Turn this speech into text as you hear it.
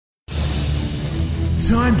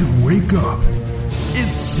Time to wake up.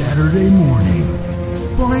 It's Saturday morning.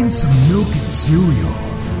 Find some milk and cereal.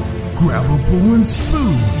 Grab a bowl and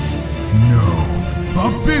spoon. No, a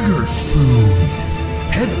bigger spoon.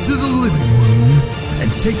 Head to the living room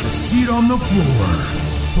and take a seat on the floor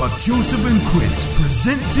while Joseph and Chris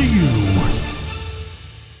present to you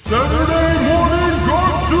Saturday Morning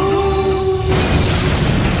Cartoon!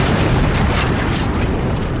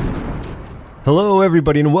 Hello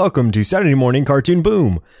everybody and welcome to Saturday Morning Cartoon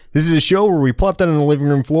Boom. This is a show where we plop down on the living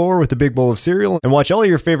room floor with a big bowl of cereal and watch all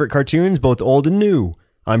your favorite cartoons, both old and new.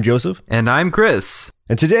 I'm Joseph. And I'm Chris.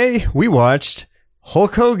 And today we watched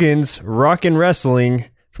Hulk Hogan's Rockin'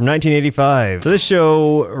 Wrestling from 1985. So this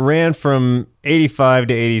show ran from 85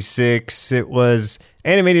 to 86. It was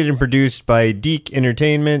animated and produced by Deke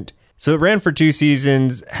Entertainment. So it ran for 2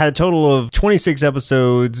 seasons, had a total of 26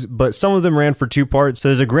 episodes, but some of them ran for 2 parts. So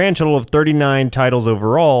there's a grand total of 39 titles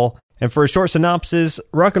overall. And for a short synopsis,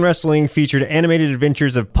 Rockin' Wrestling featured animated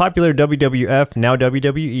adventures of popular WWF, now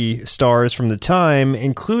WWE, stars from the time,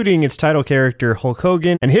 including its title character Hulk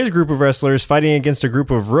Hogan and his group of wrestlers fighting against a group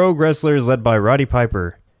of rogue wrestlers led by Roddy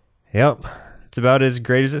Piper. Yep, it's about as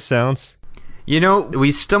great as it sounds. You know,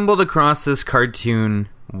 we stumbled across this cartoon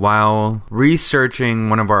while researching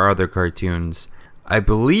one of our other cartoons. I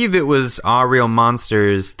believe it was All Real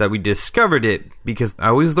Monsters that we discovered it, because I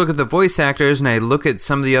always look at the voice actors and I look at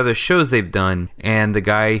some of the other shows they've done, and the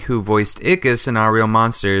guy who voiced Ickis in All Real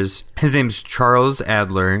Monsters, his name's Charles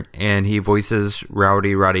Adler, and he voices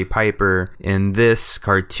Roddy Piper in this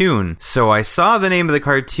cartoon. So I saw the name of the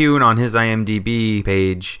cartoon on his IMDb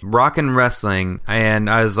page, Rockin' Wrestling, and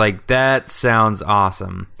I was like, that sounds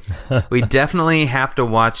awesome. We definitely have to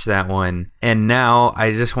watch that one. And now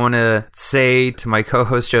I just want to say to my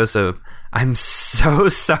co-host Joseph, I'm so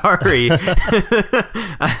sorry.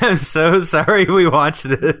 I'm so sorry we watched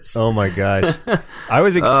this. Oh my gosh. I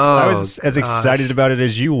was as excited about it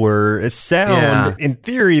as you were. In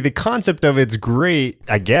theory, the concept of it's great,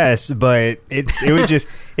 I guess, but it was just,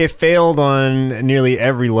 it failed on nearly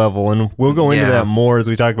every level. And we'll go into that more as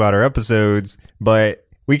we talk about our episodes, but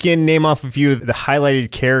we can name off a few of the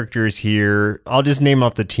highlighted characters here. I'll just name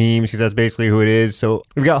off the teams because that's basically who it is. So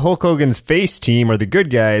we've got Hulk Hogan's face team, or the good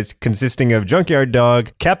guys, consisting of Junkyard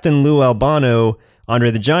Dog, Captain Lou Albano,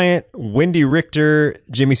 Andre the Giant, Wendy Richter,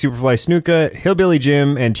 Jimmy Superfly Snuka, Hillbilly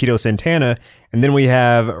Jim, and Tito Santana. And then we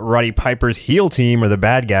have Roddy Piper's heel team, or the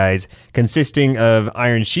bad guys, consisting of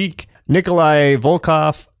Iron Sheik, Nikolai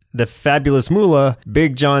Volkov, the Fabulous Moolah,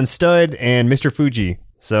 Big John Studd, and Mr. Fuji.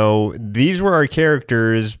 So these were our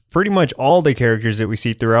characters, pretty much all the characters that we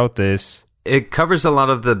see throughout this. It covers a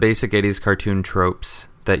lot of the basic 80s cartoon tropes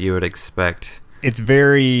that you would expect. It's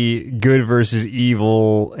very good versus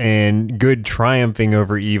evil, and good triumphing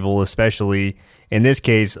over evil, especially. In this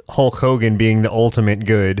case, Hulk Hogan being the ultimate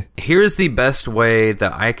good. Here's the best way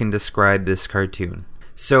that I can describe this cartoon.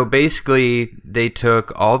 So basically, they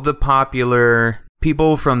took all the popular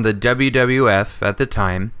people from the WWF at the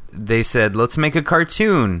time. They said, let's make a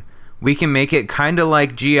cartoon. We can make it kind of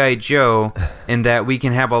like G.I. Joe in that we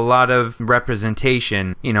can have a lot of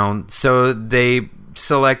representation, you know. So they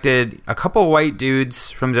selected a couple white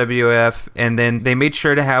dudes from WWF, and then they made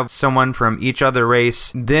sure to have someone from each other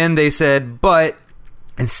race. Then they said, but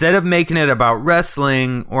instead of making it about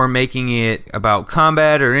wrestling or making it about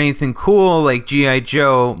combat or anything cool like G.I.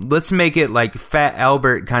 Joe, let's make it like Fat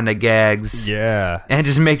Albert kind of gags. Yeah. And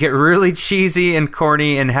just make it really cheesy and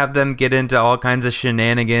corny and have them get into all kinds of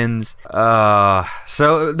shenanigans.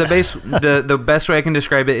 So the best way I can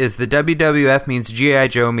describe it is the WWF means G.I.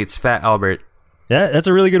 Joe meets Fat Albert. That's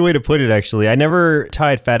a really good way to put it, actually. I never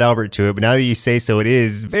tied Fat Albert to it, but now that you say so, it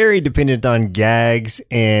is very dependent on gags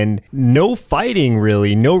and no fighting,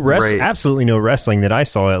 really. Absolutely no wrestling that I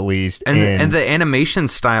saw, at least. And the animation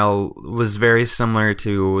style was very similar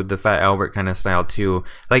to the Fat Albert kind of style, too.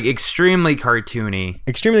 Like, extremely cartoony.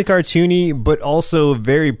 Extremely cartoony, but also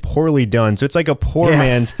very poorly done. So it's like a poor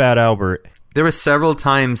man's Fat Albert. There were several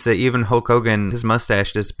times that even Hulk Hogan, his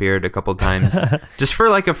mustache disappeared a couple times. Just for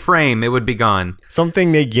like a frame, it would be gone.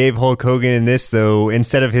 Something they gave Hulk Hogan in this, though,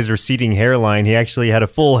 instead of his receding hairline, he actually had a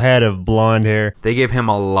full head of blonde hair. They gave him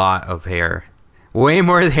a lot of hair. Way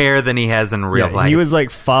more hair than he has in real life. He was like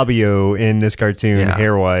Fabio in this cartoon,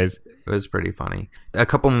 hair-wise. It was pretty funny. A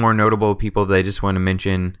couple more notable people that I just want to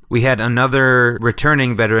mention. We had another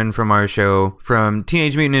returning veteran from our show. From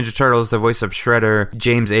Teenage Mutant Ninja Turtles, the voice of Shredder,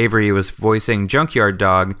 James Avery, was voicing Junkyard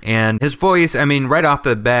Dog. And his voice, I mean, right off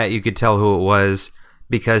the bat, you could tell who it was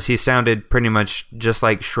because he sounded pretty much just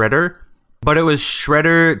like Shredder. But it was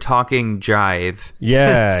Shredder talking jive.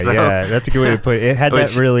 Yeah, that's a good way to put it. It had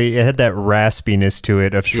that raspiness to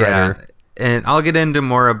it of Shredder. And I'll get into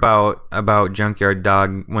more about Junkyard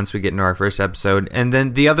Dog once we get into our first episode. And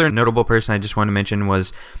then the other notable person I just want to mention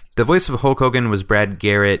was the voice of Hulk Hogan was Brad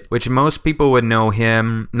Garrett, which most people would know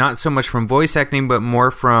him not so much from voice acting, but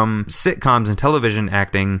more from sitcoms and television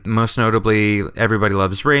acting. Most notably, Everybody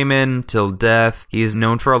Loves Raymond, Till Death. He's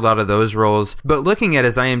known for a lot of those roles. But looking at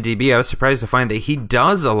his IMDb, I was surprised to find that he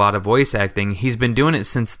does a lot of voice acting. He's been doing it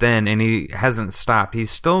since then, and he hasn't stopped. He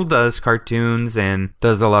still does cartoons and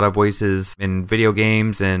does a lot of voices in video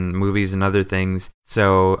games and movies and other things.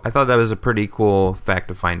 So I thought that was a pretty cool fact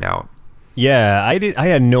to find out. Yeah, I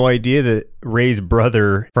had no idea that Ray's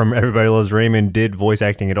brother from Everybody Loves Raymond did voice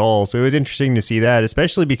acting at all. So it was interesting to see that,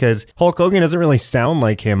 especially because Hulk Hogan doesn't really sound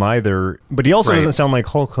like him either. But he also doesn't sound like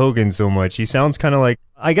Hulk Hogan so much. He sounds kind of like,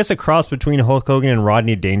 I guess, a cross between Hulk Hogan and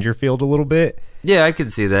Rodney Dangerfield a little bit. Yeah, I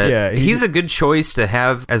could see that. Yeah, he's a good choice to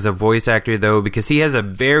have as a voice actor, though, because he has a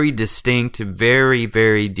very distinct, very,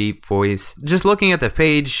 very deep voice. Just looking at the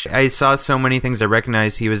page, I saw so many things I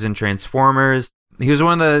recognized. He was in Transformers. He was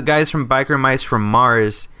one of the guys from Biker Mice from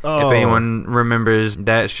Mars. Oh. If anyone remembers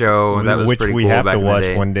that show, that was pretty cool. Which we have to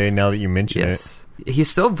watch one day now that you mention it. He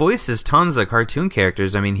still voices tons of cartoon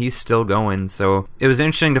characters. I mean, he's still going. So it was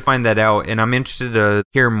interesting to find that out, and I'm interested to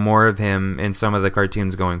hear more of him in some of the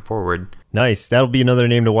cartoons going forward. Nice. That'll be another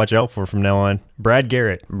name to watch out for from now on. Brad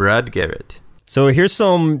Garrett. Brad Garrett. So here's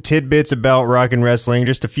some tidbits about rock and wrestling.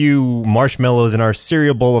 Just a few marshmallows in our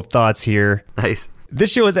cereal bowl of thoughts here. Nice.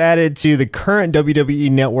 This show was added to the current WWE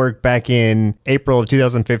network back in April of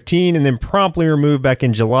 2015 and then promptly removed back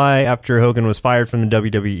in July after Hogan was fired from the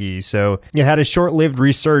WWE. So it had a short-lived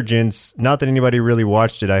resurgence. Not that anybody really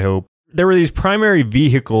watched it, I hope. There were these primary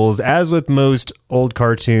vehicles, as with most old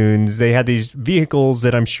cartoons. They had these vehicles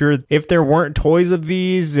that I'm sure if there weren't toys of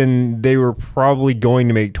these, and they were probably going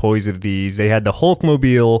to make toys of these. They had the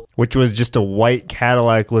Hulkmobile, which was just a white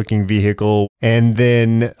Cadillac-looking vehicle. And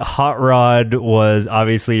then Hot Rod was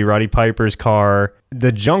obviously Roddy Piper's car.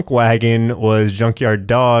 The Junk Wagon was Junkyard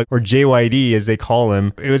Dog, or JYD as they call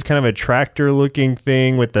him. It was kind of a tractor-looking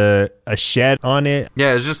thing with a shed on it.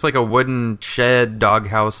 Yeah, it was just like a wooden shed,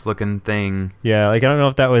 doghouse-looking thing. Yeah, like I don't know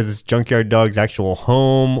if that was Junkyard Dog's actual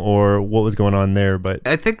home or what was going on there, but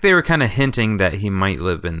I think they were kind of hinting that he might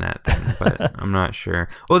live in that thing, but I'm not sure.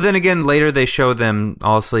 Well, then again, later they show them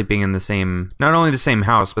all sleeping in the same, not only the same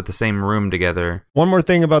house, but the same room together. One more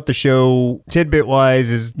thing about the show, tidbit-wise,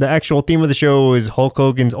 is the actual theme of the show is Hulk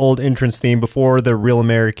Hogan's old entrance theme before the Real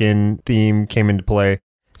American theme came into play.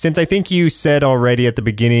 Since I think you said already at the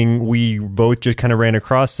beginning, we both just kind of ran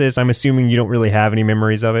across this, I'm assuming you don't really have any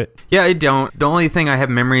memories of it? Yeah, I don't. The only thing I have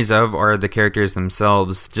memories of are the characters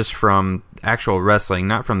themselves, just from actual wrestling,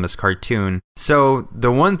 not from this cartoon. So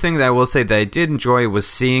the one thing that I will say that I did enjoy was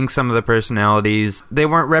seeing some of the personalities. They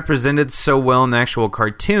weren't represented so well in the actual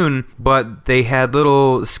cartoon, but they had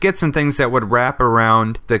little skits and things that would wrap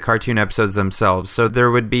around the cartoon episodes themselves. So there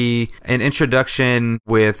would be an introduction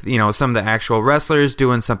with, you know, some of the actual wrestlers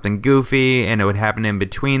doing something goofy, and it would happen in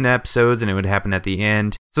between the episodes, and it would happen at the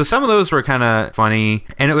end. So some of those were kind of funny,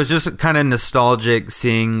 and it was just kind of nostalgic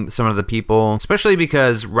seeing some of the people, especially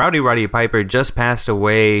because Roddy Piper just passed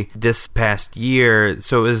away this past year,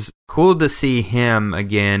 so it was cool to see him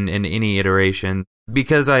again in any iteration.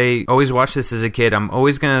 Because I always watched this as a kid, I'm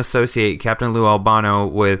always going to associate Captain Lou Albano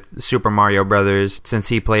with Super Mario Brothers, since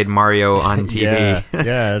he played Mario on TV.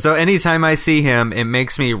 Yeah. So anytime I see him, it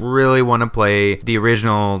makes me really want to play the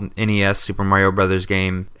original NES Super Mario Brothers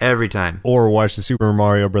game every time. Or watch the Super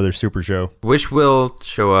Mario Brothers Super Show. Which will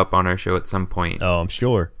show up on our show at some point. Oh, I'm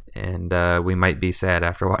sure. And we might be sad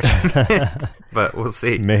after watching it, but we'll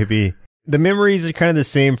see. Maybe. The memories are kind of the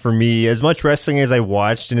same for me. As much wrestling as I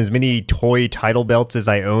watched and as many toy title belts as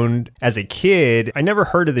I owned as a kid, I never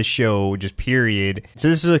heard of the show, just period. So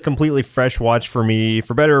this is a completely fresh watch for me,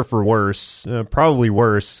 for better or for worse. Probably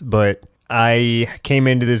worse, but I came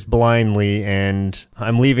into this blindly, and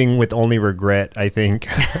I'm leaving with only regret, I think.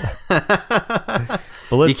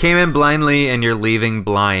 You came in blindly, and you're leaving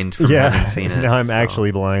blind from having seen it. Now I'm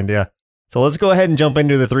actually blind, yeah. So let's go ahead and jump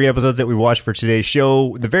into the 3 episodes that we watched for today's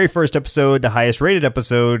show. The very first episode, the highest rated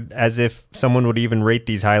episode, as if someone would even rate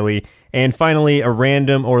these highly. And finally, a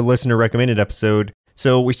random or listener recommended episode.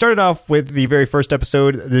 So we started off with the very first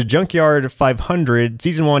episode, The Junkyard 500,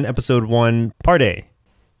 Season 1, Episode 1, Part A.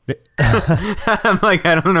 I'm like,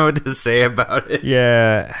 I don't know what to say about it.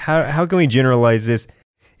 Yeah, how can we generalize this?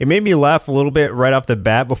 It made me laugh a little bit right off the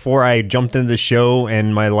bat before I jumped into the show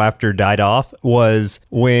and my laughter died off, was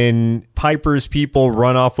when Piper's people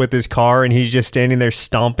run off with his car and he's just standing there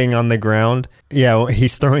stomping on the ground. Yeah,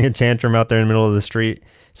 he's throwing a tantrum out there in the middle of the street.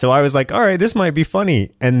 So I was like, all right, this might be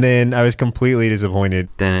funny. And then I was completely disappointed.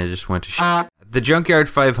 Then it just went to shit. The Junkyard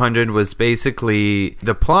 500 was basically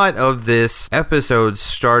the plot of this episode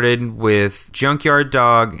started with Junkyard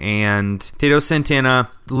Dog and Tito Santana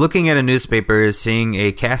looking at a newspaper, seeing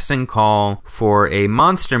a casting call for a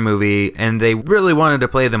monster movie, and they really wanted to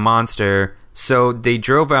play the monster. So they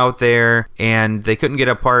drove out there and they couldn't get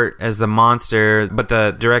a part as the monster, but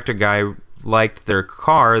the director guy liked their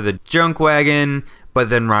car, the junk wagon. But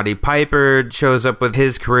then Roddy Piper shows up with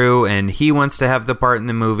his crew and he wants to have the part in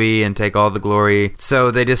the movie and take all the glory.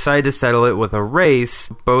 So they decide to settle it with a race.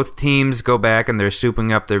 Both teams go back and they're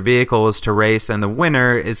souping up their vehicles to race, and the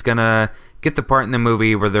winner is gonna get the part in the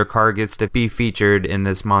movie where their car gets to be featured in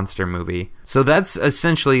this monster movie. So that's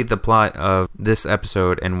essentially the plot of this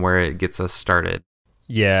episode and where it gets us started.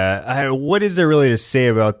 Yeah, what is there really to say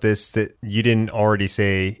about this that you didn't already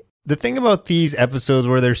say? The thing about these episodes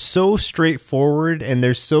where they're so straightforward and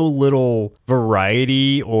there's so little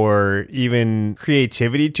variety or even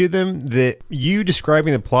creativity to them, that you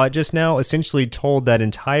describing the plot just now essentially told that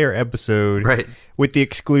entire episode, right, with the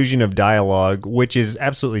exclusion of dialogue, which is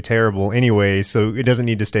absolutely terrible anyway, so it doesn't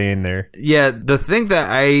need to stay in there. Yeah, the thing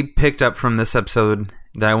that I picked up from this episode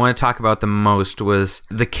that I want to talk about the most was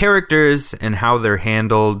the characters and how they're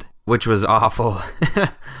handled, which was awful.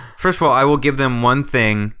 First of all, I will give them one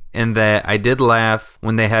thing, in that I did laugh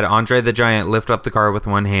when they had Andre the Giant lift up the car with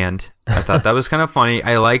one hand. I thought that was kind of funny.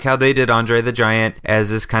 I like how they did Andre the Giant as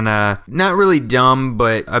this kind of, not really dumb,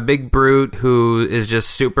 but a big brute who is just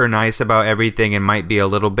super nice about everything and might be a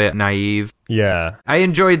little bit naive. Yeah. I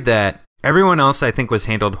enjoyed that. Everyone else, I think, was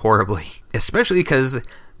handled horribly, especially because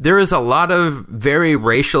there is a lot of very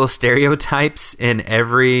racial stereotypes in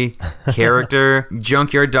every character.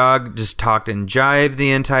 Junkyard Dog just talked and jived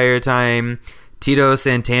the entire time. Tito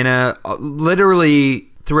Santana literally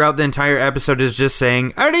throughout the entire episode is just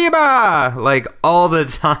saying Arriba like all the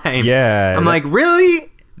time. Yeah. I'm like,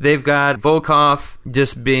 really? They've got Volkov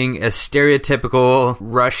just being as stereotypical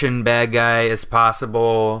Russian bad guy as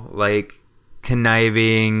possible, like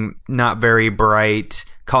conniving, not very bright,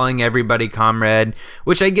 calling everybody comrade,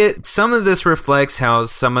 which I get some of this reflects how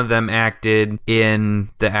some of them acted in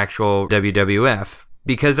the actual WWF.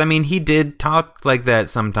 Because, I mean, he did talk like that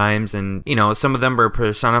sometimes, and, you know, some of them were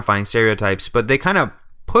personifying stereotypes, but they kind of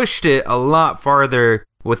pushed it a lot farther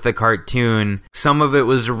with the cartoon. Some of it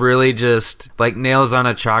was really just like nails on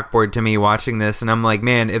a chalkboard to me watching this, and I'm like,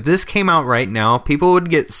 man, if this came out right now, people would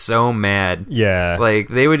get so mad. Yeah. Like,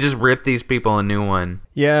 they would just rip these people a new one.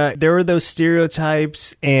 Yeah, there were those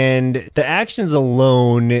stereotypes, and the actions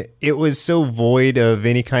alone, it was so void of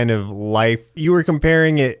any kind of life. You were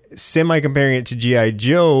comparing it to G.I.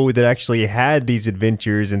 Joe that actually had these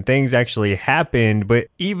adventures and things actually happened, but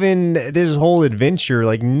even this whole adventure,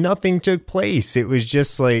 like, nothing took place. It was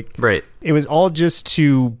just like... Right. It was all just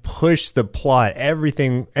to push the plot,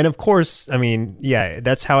 everything. And of course, I mean, yeah,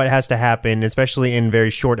 that's how it has to happen, especially in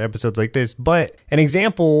very short episodes like this. But an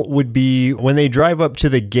example would be when they drive up to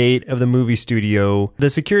the gate of the movie studio,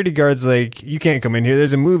 the security guard's like, you can't come in here,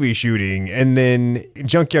 there's a movie shooting. And then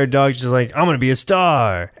Junkyard Dog's just like, I'm going to be a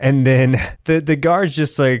star. And then the guard's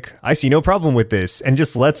just like, I see no problem with this, and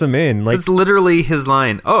just lets him in. Like, it's literally his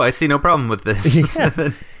line. Oh, I see no problem with this.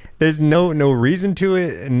 Yeah. There's no reason to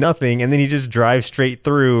it, nothing. And then he just drives straight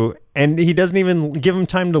through, and he doesn't even give him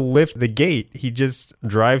time to lift the gate. He just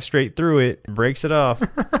drives straight through it, breaks it off.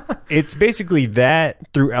 It's basically that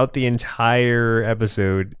throughout the entire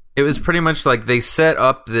episode. It was pretty much like they set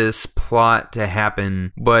up this plot to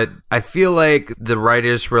happen, but I feel like the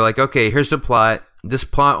writers were like, okay, here's the plot. This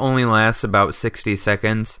plot only lasts about 60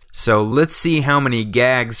 seconds, so let's see how many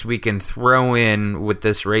gags we can throw in with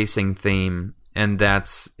this racing theme. And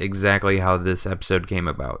that's exactly how this episode came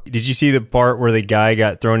about. Did you see the part where the guy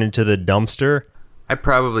got thrown into the dumpster? I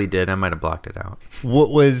probably did. I might have blocked it out.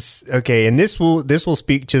 What was okay, and this will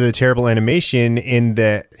speak to the terrible animation in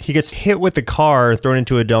that he gets hit with the car, thrown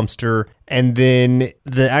into a dumpster, and then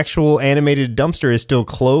the actual animated dumpster is still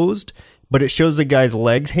closed, but it shows the guy's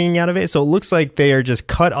legs hanging out of it, so it looks like they are just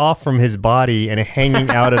cut off from his body and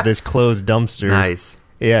hanging out of this closed dumpster. Nice.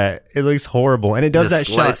 Yeah, it looks horrible. And it does just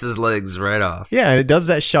that shot. Slices legs right off. Yeah, and it does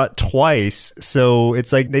that shot twice. So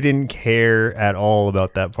it's like they didn't care at all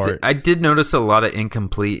about that part. See, I did notice a lot of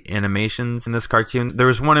incomplete animations in this cartoon. There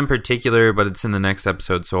was one in particular, but it's in the next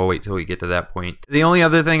episode, so I'll wait till we get to that point. The only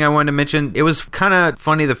other thing I wanted to mention, it was kind of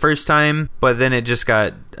funny the first time, but then it just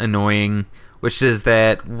got annoying, which is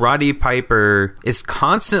that Roddy Piper is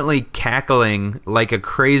constantly cackling like a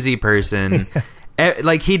crazy person.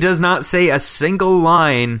 Like, he does not say a single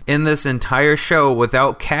line in this entire show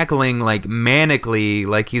without cackling, like, manically,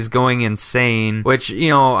 like he's going insane. Which, you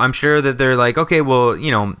know, I'm sure that they're like, okay, well,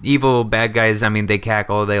 you know, evil bad guys, I mean, they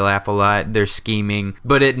cackle, they laugh a lot, they're scheming,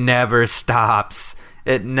 but it never stops.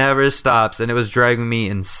 It never stops, and it was driving me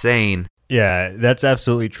insane. Yeah, that's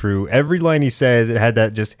absolutely true. Every line he says, it had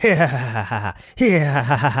that just,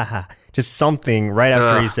 just something right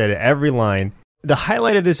after he said it. Every line. The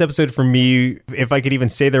highlight of this episode for me, if I could even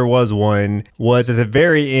say there was one, was at the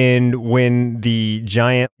very end when the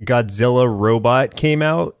giant Godzilla robot came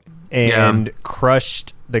out and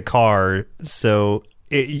crushed the car. So,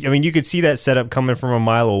 I mean, you could see that setup coming from a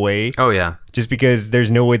mile away. Oh, yeah. Just because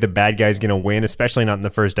there's no way the bad guy's going to win, especially not in the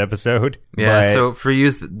first episode. Yeah, so for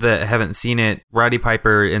you that haven't seen it, Roddy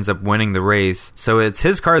Piper ends up winning the race. So it's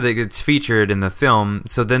his car that gets featured in the film.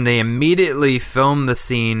 So then they immediately film the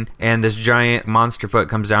scene, and this giant monster foot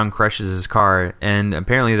comes down, crushes his car. And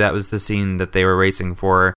apparently that was the scene that they were racing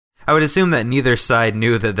for. I would assume that neither side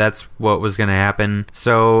knew that that's what was going to happen.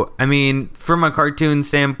 So, I mean, from a cartoon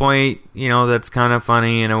standpoint, you know, that's kind of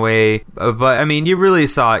funny in a way. But, I mean, you really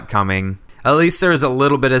saw it coming. At least there was a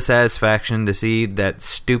little bit of satisfaction to see that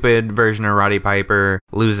stupid version of Roddy Piper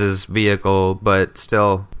lose his vehicle, but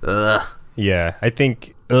still, ugh. Yeah, I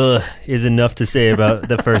think is enough to say about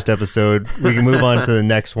the first episode. We can move on to the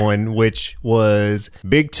next one, which was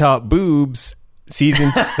Big Top Boobs.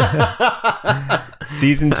 Season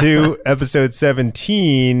 2, episode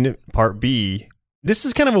 17, part B. This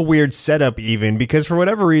is kind of a weird setup even, because for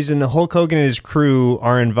whatever reason, Hulk Hogan and his crew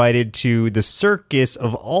are invited to the Circus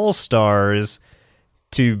of All-Stars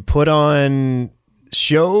to put on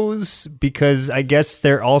shows, because I guess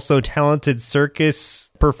they're also talented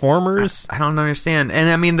circus performers. I don't understand. And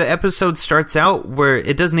I mean, the episode starts out where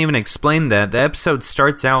it doesn't even explain that. The episode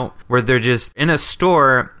starts out where they're just in a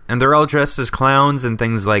store and they're all dressed as clowns and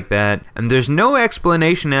things like that. And there's no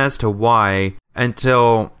explanation as to why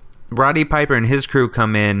until Roddy Piper and his crew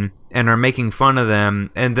come in and are making fun of them,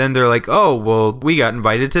 and then they're like, oh, well, we got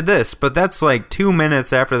invited to this, but that's like 2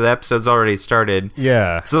 minutes after the episode's already started.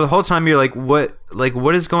 Yeah. So the whole time you're like,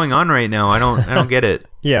 what is going on right now? I don't get it.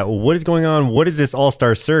 Yeah, what is going on? What is this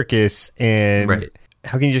all-star circus, and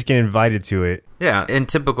how can you just get invited to it? Yeah, in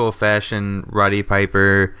typical fashion, Roddy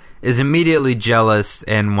Piper is immediately jealous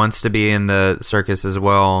and wants to be in the circus as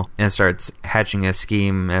well, and starts hatching a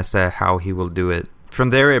scheme as to how he will do it.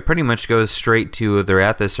 From there, it pretty much goes straight to they're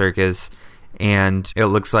at the circus, and it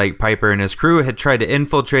looks like Piper and his crew had tried to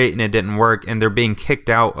infiltrate and it didn't work, and they're being kicked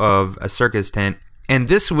out of a circus tent. And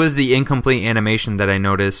this was the incomplete animation that I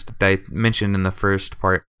noticed that I mentioned in the first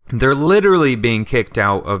part. They're literally being kicked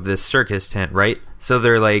out of this circus tent, right? So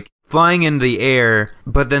they're like flying in the air,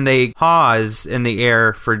 but then they pause in the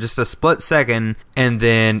air for just a split second, and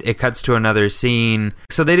then it cuts to another scene.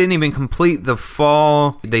 So they didn't even complete the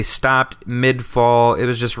fall. They stopped mid-fall. It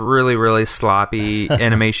was just really, really sloppy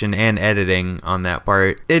animation and editing on that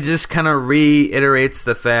part. It just kind of reiterates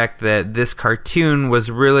the fact that this cartoon was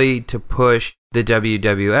really to push the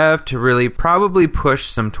WWF, to really probably push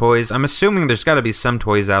some toys. I'm assuming there's got to be some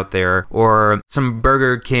toys out there, or some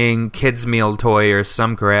Burger King kids meal toy or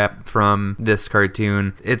some crap from this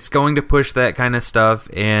cartoon. It's going to push that kind of stuff,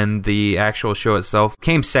 and the actual show itself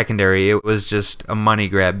came secondary. It was just a money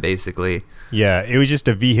grab, basically. Yeah, it was just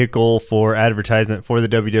a vehicle for advertisement for the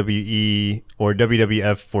WWE or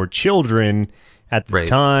WWF for children. At the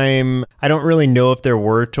time, I don't really know if there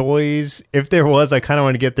were toys. If there was, I kind of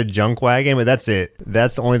want to get the junk wagon, but that's it.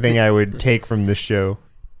 That's the only thing I would take from this show.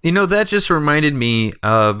 You know, that just reminded me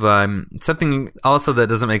of something also that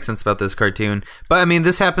doesn't make sense about this cartoon. But, I mean,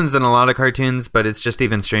 this happens in a lot of cartoons, but it's just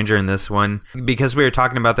even stranger in this one. Because we were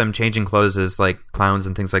talking about them changing clothes as, like, clowns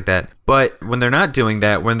and things like that. But when they're not doing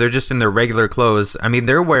that, when they're just in their regular clothes, I mean,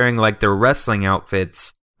 they're wearing, like, their wrestling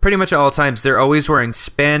outfits. Pretty much at all times, they're always wearing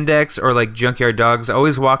spandex, or like Junkyard Dog's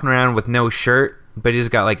always walking around with no shirt, but he's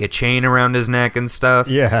got like a chain around his neck and stuff.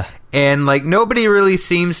 Yeah. And like nobody really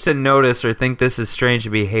seems to notice or think this is strange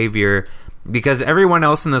behavior, because everyone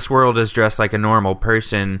else in this world is dressed like a normal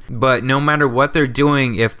person. But no matter what they're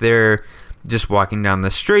doing, if they're just walking down the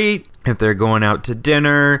street, if they're going out to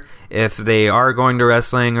dinner, if they are going to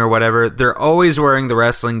wrestling or whatever, they're always wearing the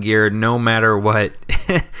wrestling gear no matter what.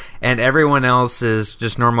 And everyone else is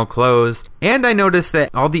just normal clothes. And I noticed that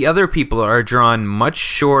all the other people are drawn much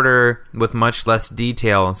shorter with much less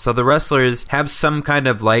detail. So the wrestlers have some kind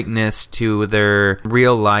of likeness to their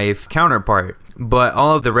real life counterpart. But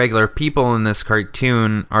all of the regular people in this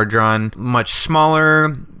cartoon are drawn much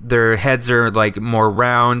smaller. their heads are like more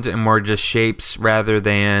round and more just shapes rather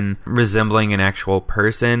than resembling an actual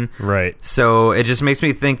person. Right. So it just makes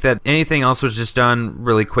me think that anything else was just done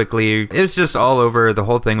really quickly. It was just all over. The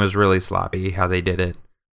whole thing was really sloppy how they did it.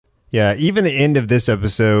 Yeah, even the end of this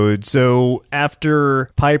episode. So after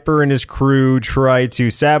Piper and his crew try to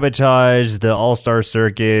sabotage the All-Star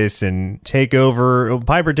Circus and take over,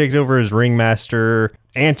 Piper takes over as ringmaster,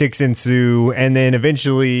 antics ensue, and then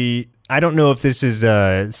eventually, I don't know if this is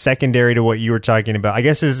secondary to what you were talking about. I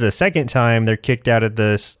guess this is the second time they're kicked out of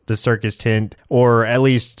the circus tent, or at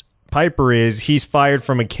least Piper is. He's fired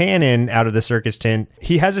from a cannon out of the circus tent.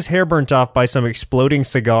 He has his hair burnt off by some exploding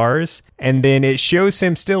cigars, and then it shows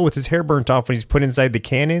him still with his hair burnt off when he's put inside the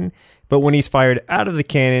cannon. But when he's fired out of the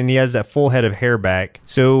cannon, he has that full head of hair back.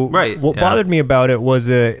 So what bothered me about it was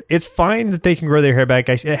it's fine that they can grow their hair back.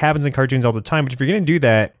 It happens in cartoons all the time. But if you're going to do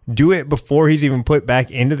that, do it before he's even put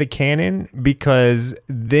back into the cannon, because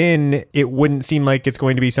then it wouldn't seem like it's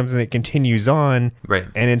going to be something that continues on. Right.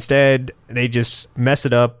 And instead, they just mess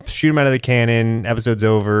it up, shoot him out of the cannon, episode's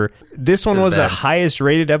over. This one was the highest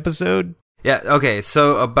rated episode. Yeah, okay,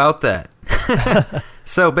 so about that.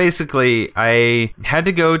 So basically, I had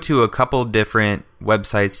to go to a couple different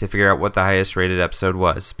websites to figure out what the highest rated episode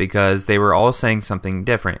was, because they were all saying something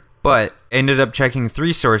different. But ended up checking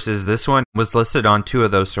 3 sources. This one was listed on 2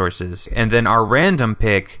 of those sources. And then our random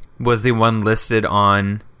pick was the one listed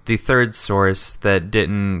on the 3rd source that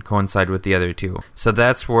didn't coincide with the other 2. So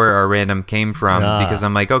that's where our random came from, because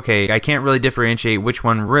I'm like, okay, I can't really differentiate which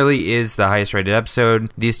one really is the highest rated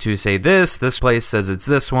episode. These 2 say this place says it's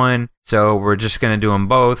this one. So we're just going to do them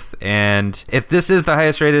both. And if this is the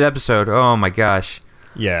highest rated episode, oh my gosh.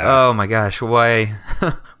 Yeah. Oh my gosh, why?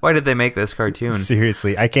 Why did they make this cartoon?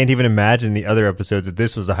 Seriously, I can't even imagine the other episodes if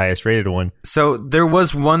this was the highest rated one. So there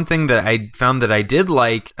was one thing that I found that I did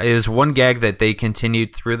like. It was one gag that they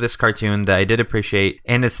continued through this cartoon that I did appreciate,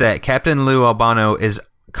 and it's that Captain Lou Albano is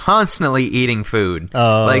constantly eating food.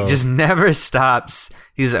 Like, just never stops.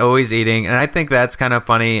 He's always eating, and I think that's kind of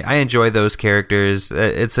funny. I enjoy those characters.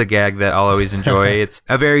 It's a gag that I'll always enjoy. It's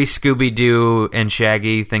a very Scooby-Doo and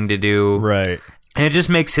Shaggy thing to do. Right. And it just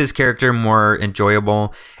makes his character more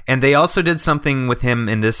enjoyable. And they also did something with him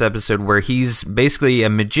in this episode where he's basically a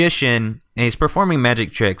magician and he's performing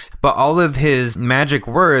magic tricks, but all of his magic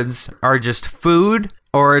words are just food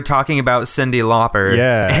or talking about Cyndi Lauper.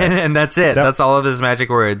 Yeah. And that's it. That's all of his magic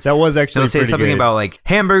words. That was actually say something good. About like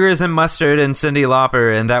hamburgers and mustard and Cyndi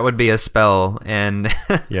Lauper, and that would be a spell. And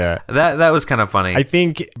yeah, that was kind of funny. I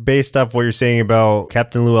think based off what you're saying about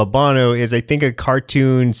Captain Lou Albano is I think a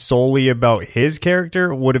cartoon solely about his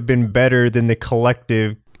character would have been better than the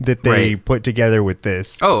collective that they put together with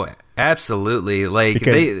this. Oh, absolutely. Like,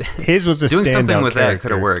 because his was a doing standout something with character. that could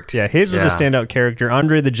have worked. Yeah, his was a standout character.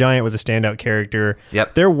 Andre the Giant was a standout character.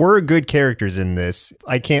 Yep. There were good characters in this.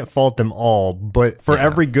 I can't fault them all, but for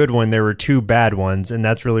every good one, there were 2 bad ones, and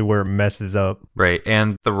that's really where it messes up. Right,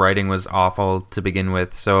 and the writing was awful to begin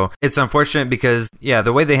with, so it's unfortunate because,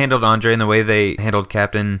 the way they handled Andre and the way they handled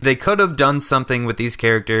Captain, they could have done something with these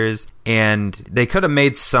characters, and they could have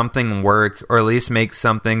made something work, or at least make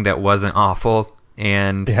something that wasn't awful.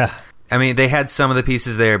 And I mean, they had some of the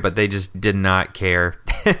pieces there, but they just did not care.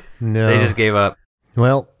 No. They just gave up.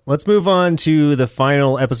 Well, let's move on to the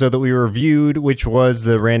final episode that we reviewed, which was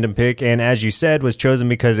the random pick. And as you said, was chosen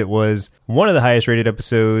because it was one of the highest rated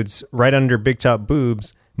episodes, right under Big Top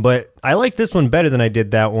Boobs. But I like this one better than I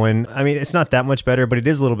did that one. I mean, it's not that much better, but it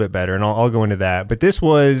is a little bit better, and I'll go into that. But this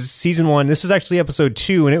was season 1. This was actually episode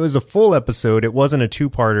 2, and it was a full episode. It wasn't a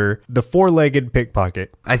 2-parter. The Four-Legged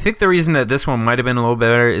Pickpocket. I think the reason that this one might have been a little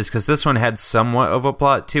better is because this one had somewhat of a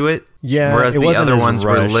plot to it. Yeah, whereas the other ones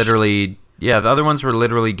rushed. were literally... Yeah, the other ones were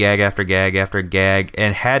literally gag after gag after gag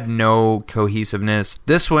and had no cohesiveness.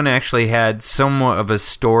 This one actually had somewhat of a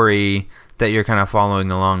story that you're kind of following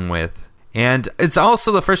along with. And it's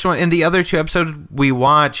also the first one. In the other 2 episodes we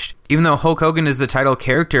watched, even though Hulk Hogan is the title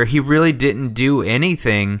character, he really didn't do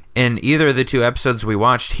anything in either of the 2 episodes we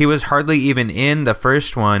watched. He was hardly even in the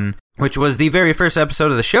first one, which was the very first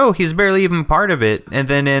episode of the show. He's barely even part of it. And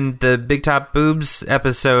then in the Big Top Boobs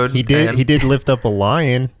episode... He did lift up a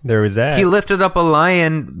lion. There was that. He lifted up a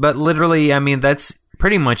lion, but literally, I mean, that's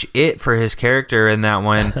pretty much it for his character in that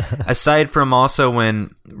one. Aside from also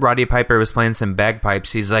when Roddy Piper was playing some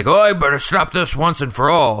bagpipes, he's like, "Oh, I better stop this once and for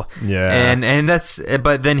all." Yeah. And that's,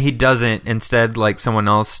 but then he doesn't. Instead, like, someone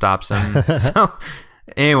else stops him. So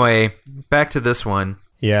anyway, back to this one.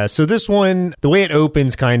 Yeah, so this one, the way it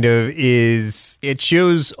opens kind of is, it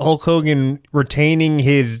shows Hulk Hogan retaining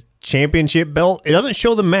his championship belt. It doesn't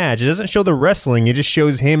show the match. It doesn't show the wrestling. It just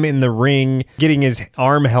shows him in the ring getting his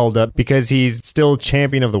arm held up because he's still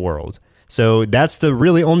champion of the world. So that's the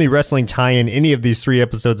really only wrestling tie-in any of these 3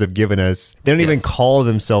 episodes have given us. They don't even call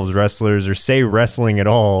themselves wrestlers or say wrestling at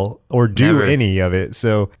all or do any of it.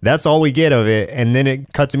 So that's all we get of it. And then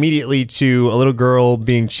it cuts immediately to a little girl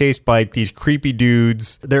being chased by these creepy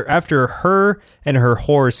dudes. They're after her and her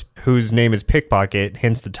horse, whose name is Pickpocket,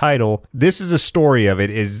 hence the title. This is a story of it,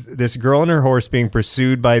 is this girl and her horse being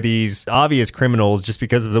pursued by these obvious criminals just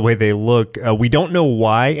because of the way they look. We don't know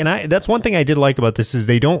why. And that's one thing I did like about this is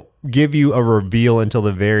they don't give you a reveal until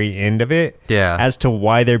the very end of it as to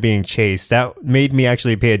why they're being chased. That made me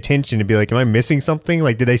actually pay attention to be like, am I missing something?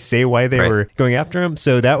 Like, did they say why they were going after him?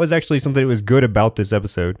 So that was actually something that was good about this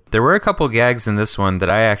episode. There were a couple gags in this one that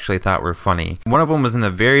I actually thought were funny. One of them was in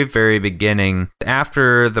the very, very beginning,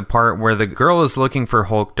 after the part where the girl is looking for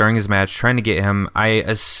Hulk during his match, trying to get him. I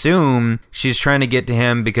assume she's trying to get to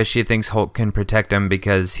him because she thinks Hulk can protect him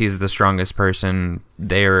because he's the strongest person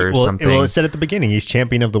there or something. Well, it said at the beginning, he's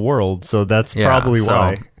champion of the world, so that's probably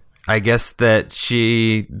why. I guess that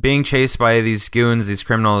she, being chased by these goons, these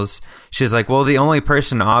criminals, she's like, well, the only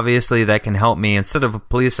person obviously that can help me instead of a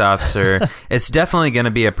police officer, it's definitely going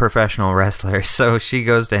to be a professional wrestler. So she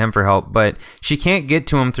goes to him for help, but she can't get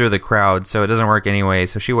to him through the crowd, so it doesn't work anyway.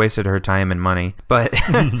 So she wasted her time and money. But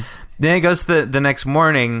then it goes to the next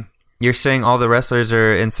morning. You're saying all the wrestlers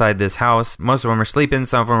are inside this house. Most of them are sleeping.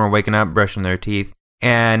 Some of them are waking up, brushing their teeth.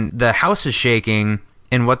 And the house is shaking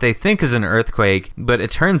in what they think is an earthquake, but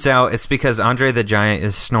it turns out it's because Andre the Giant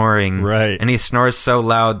is snoring. Right. And he snores so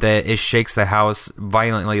loud that it shakes the house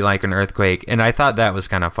violently like an earthquake. And I thought that was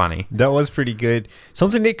kind of funny. That was pretty good.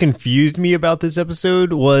 Something that confused me about this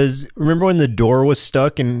episode was, remember when the door was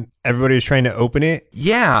stuck and everybody was trying to open it?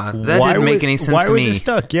 Yeah, that didn't make any sense to me. Why was it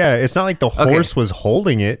stuck? Yeah, it's not like the horse was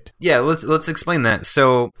holding it. Yeah, let's explain that.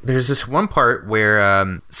 So there's this one part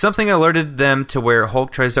where something alerted them to where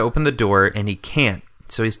Hulk tries to open the door and he can't.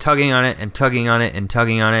 So he's tugging on it and tugging on it and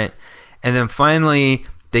tugging on it. And then finally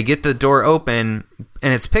they get the door open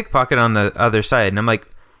and it's Pickpocket on the other side. And I'm like,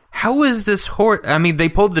 how is this horse? I mean, they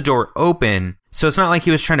pulled the door open. So it's not like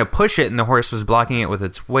he was trying to push it and the horse was blocking it with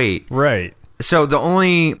its weight. Right. So the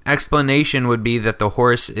only explanation would be that the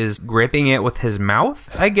horse is gripping it with his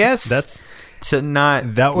mouth, I guess. That's to not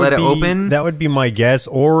let it open. That would be my guess.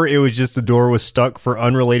 Or it was just the door was stuck for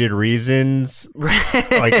unrelated reasons.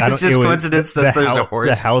 Like, it's just coincidence that there's a horse.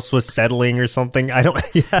 The house was settling or something. I don't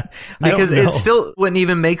because it still wouldn't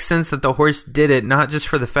even make sense that the horse did it, not just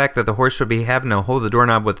for the fact that the horse would be having to hold the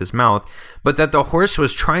doorknob with his mouth, but that the horse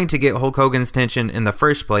was trying to get Hulk Hogan's attention in the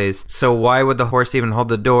first place. So why would the horse even hold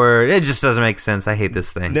the door? It just doesn't make sense. I hate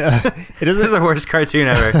this thing. No, it isn't the worst cartoon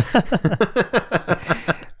ever.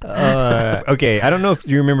 Okay, I don't know if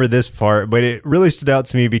you remember this part, but it really stood out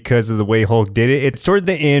to me because of the way Hulk did it. It's toward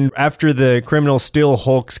the end after the criminals steal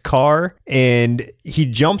Hulk's car and he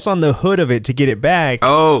jumps on the hood of it to get it back.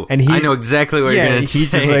 Oh, and I know exactly what you're going to say.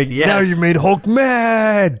 He's just like, now you made Hulk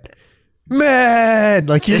mad.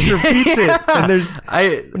 Like he just repeats it and there's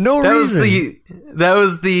no reason. That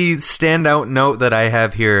was the standout note that I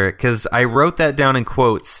have here because I wrote that down in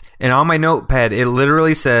quotes and on my notepad it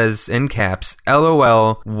literally says in caps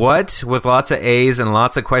LOL what with lots of A's and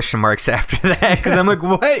lots of question marks after that because I'm like,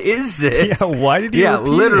 what is this? Yeah, why did he repeat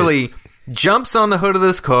literally it? Jumps on the hood of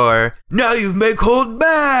this car. Now you've made Hulk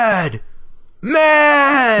mad.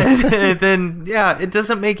 And then it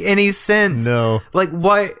doesn't make any sense. No, like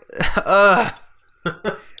why?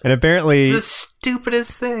 And apparently it's the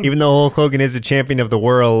stupidest thing. Even though Hulk Hogan is a champion of the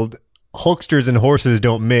world, Hulksters and horses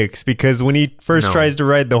don't mix because when he first tries to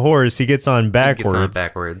ride the horse, he gets on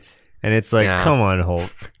backwards. And it's like, come on,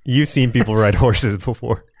 Hulk. You've seen people ride horses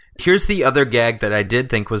before. Here's the other gag that I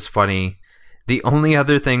did think was funny. The only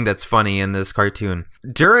other thing that's funny in this cartoon.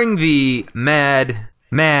 During the mad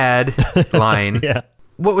line,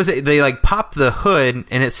 what was it? They like pop the hood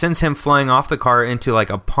and it sends him flying off the car into like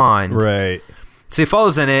a pond. Right. So he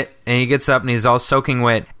falls in it and he gets up and he's all soaking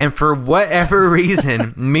wet. And for whatever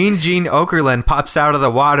reason, Mean Gene Okerlund pops out of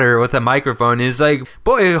the water with a microphone. And he's like,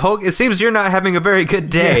 boy, Hulk, it seems you're not having a very good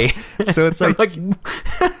day. Yeah. So it's like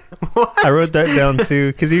what? I wrote that down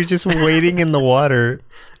too because he was just waiting in the water.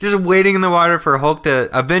 Just waiting in the water for Hulk to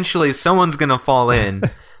eventually someone's going to fall in.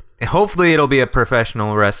 Hopefully it'll be a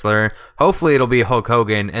professional wrestler. Hopefully it'll be Hulk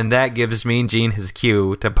Hogan. And that gives Mean Gene his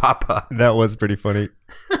cue to pop up. That was pretty funny.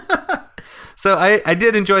 So I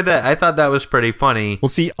did enjoy that. I thought that was pretty funny. Well,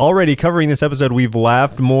 see, already covering this episode, we've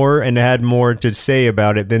laughed more and had more to say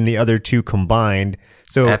about it than the other two combined.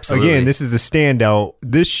 So Absolutely. Again, this is a standout.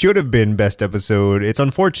 This should have been best episode. It's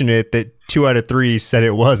unfortunate that 2 out of 3 said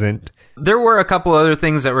it wasn't. There were a couple other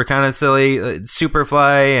things that were kind of silly.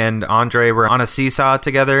 Superfly and Andre were on a seesaw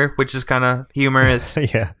together, which is kind of humorous.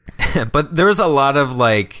 Yeah. But there was a lot of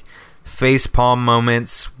like facepalm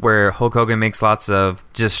moments where Hulk Hogan makes lots of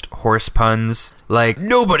just horse puns. Like,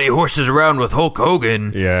 nobody horses around with Hulk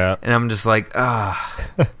Hogan. Yeah. And I'm just like,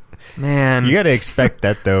 man. You got to expect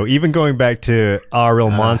that, though. Even going back to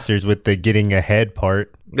Real Monsters with the getting ahead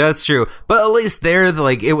part. That's true. But at least there,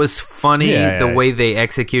 like, it was funny the way they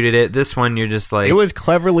executed it. This one, you're just like... It was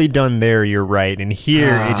cleverly done there, you're right. And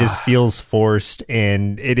here, it just feels forced,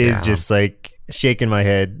 and it is just, like, shaking my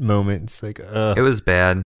head moments. Like, It was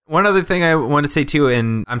bad. One other thing I want to say, too,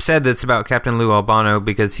 and I'm sad that's about Captain Lou Albano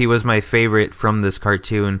because he was my favorite from this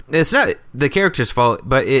cartoon. It's not the character's fault,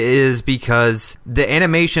 but it is because the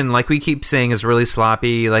animation, like we keep saying, is really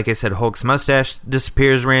sloppy. Like I said, Hulk's mustache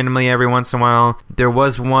disappears randomly every once in a while. There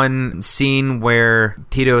was one scene where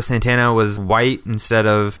Tito Santana was white instead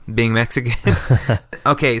of being Mexican.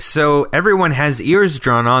 Okay, so everyone has ears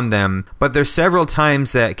drawn on them, but there's several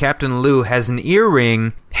times that Captain Lou has an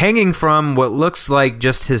earring hanging from what looks like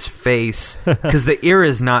just his face because the ear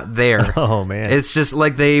is not there. Oh man, it's just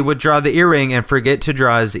like they would draw the earring and forget to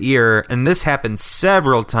draw his ear, and this happened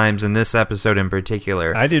several times in this episode in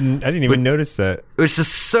particular. I didn't even notice that. It was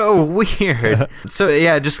just so weird. So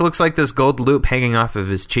yeah, it just looks like this gold loop hanging off of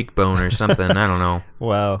his cheekbone or something. I don't know.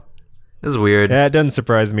 Wow. This is weird. Yeah, it doesn't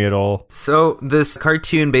surprise me at all. So this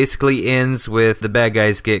cartoon basically ends with the bad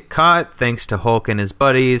guys get caught thanks to Hulk and his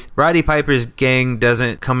buddies. Roddy Piper's gang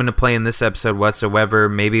doesn't come into play in this episode whatsoever.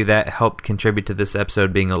 Maybe that helped contribute to this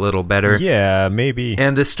episode being a little better. Yeah, maybe.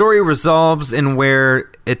 And the story resolves in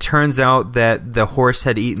where it turns out that the horse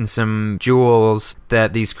had eaten some jewels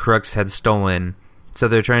that these crooks had stolen. So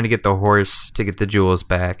they're trying to get the horse to get the jewels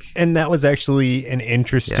back. And that was actually an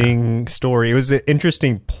interesting story. It was an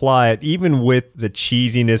interesting plot, even with the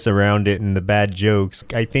cheesiness around it and the bad jokes.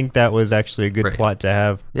 I think that was actually a good plot to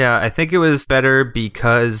have. Yeah, I think it was better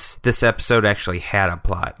because this episode actually had a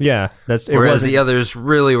plot. Yeah, whereas the others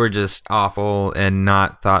really were just awful and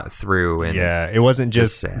not thought through. And yeah, it wasn't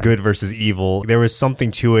just good versus evil. There was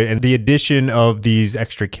something to it, and the addition of these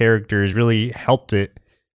extra characters really helped it.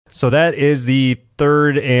 So that is the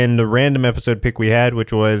third and the random episode pick we had,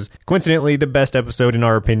 which was coincidentally the best episode in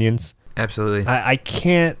our opinions. Absolutely. I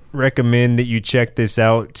can't recommend that you check this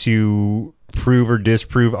out to prove or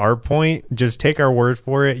disprove our point. Just take our word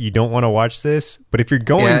for it. You don't want to watch this. But if you're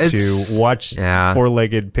going to, watch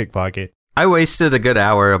Four-Legged Pickpocket. I wasted a good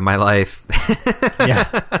hour of my life.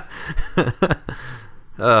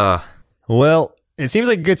 Well, it seems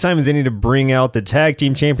like a good time as any to bring out the tag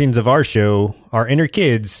team champions of our show, our inner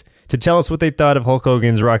kids, to tell us what they thought of Hulk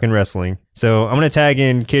Hogan's Rockin' Wrestling. So I'm going to tag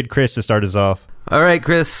in Kid Chris to start us off. All right,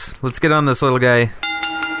 Chris, let's get on this little guy.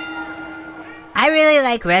 I really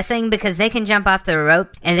like wrestling because they can jump off the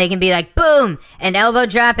rope and they can be like, boom, and elbow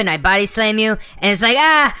drop and I body slam you. And it's like,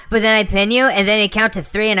 but then I pin you and then I count to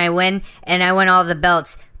 3 and I win all the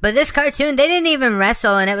belts. But this cartoon, they didn't even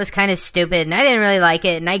wrestle, and it was kind of stupid, and I didn't really like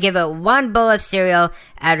it, and I give it 1 bowl of cereal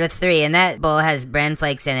out of 3, and that bowl has bran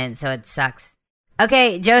flakes in it, so it sucks.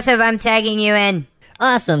 Okay, Joseph, I'm tagging you in.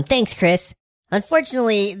 Awesome, thanks, Chris.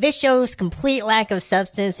 Unfortunately, this show's complete lack of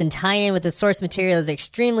substance and tie-in with the source material is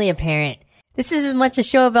extremely apparent. This is as much a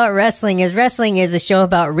show about wrestling as wrestling is a show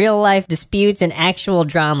about real-life disputes and actual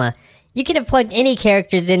drama. You could have plugged any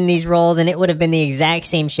characters in these roles and it would have been the exact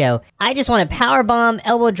same show. I just want to powerbomb,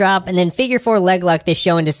 elbow drop, and then figure 4 leg lock this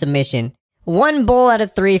show into submission. 1 bowl out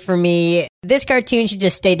of 3 for me. This cartoon should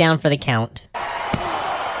just stay down for the count.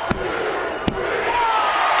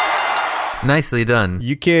 Nicely done.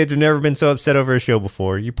 You kids have never been so upset over a show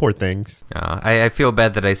before. You poor things. I feel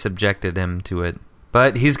bad that I subjected him to it.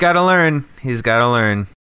 But he's got to learn. He's got to learn.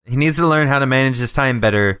 He needs to learn how to manage his time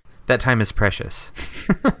better. That time is precious.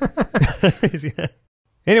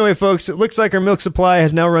 Anyway, folks, it looks like our milk supply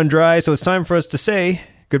has now run dry, so it's time for us to say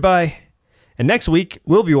goodbye. And next week,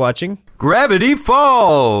 we'll be watching Gravity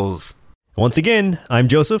Falls! Once again, I'm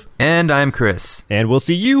Joseph. And I'm Chris. And we'll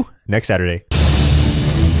see you next Saturday.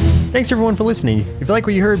 Thanks everyone for listening. If you like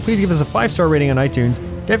what you heard, please give us a 5-star rating on iTunes.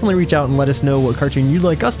 Definitely reach out and let us know what cartoon you'd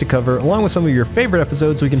like us to cover, along with some of your favorite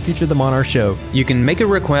episodes so we can feature them on our show. You can make a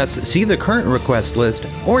request, see the current request list,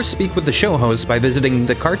 or speak with the show host by visiting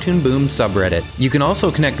the Cartoon Boom subreddit. You can also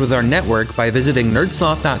connect with our network by visiting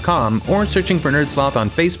nerdsloth.com or searching for Nerdsloth on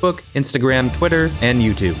Facebook, Instagram, Twitter, and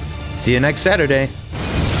YouTube. See you next Saturday.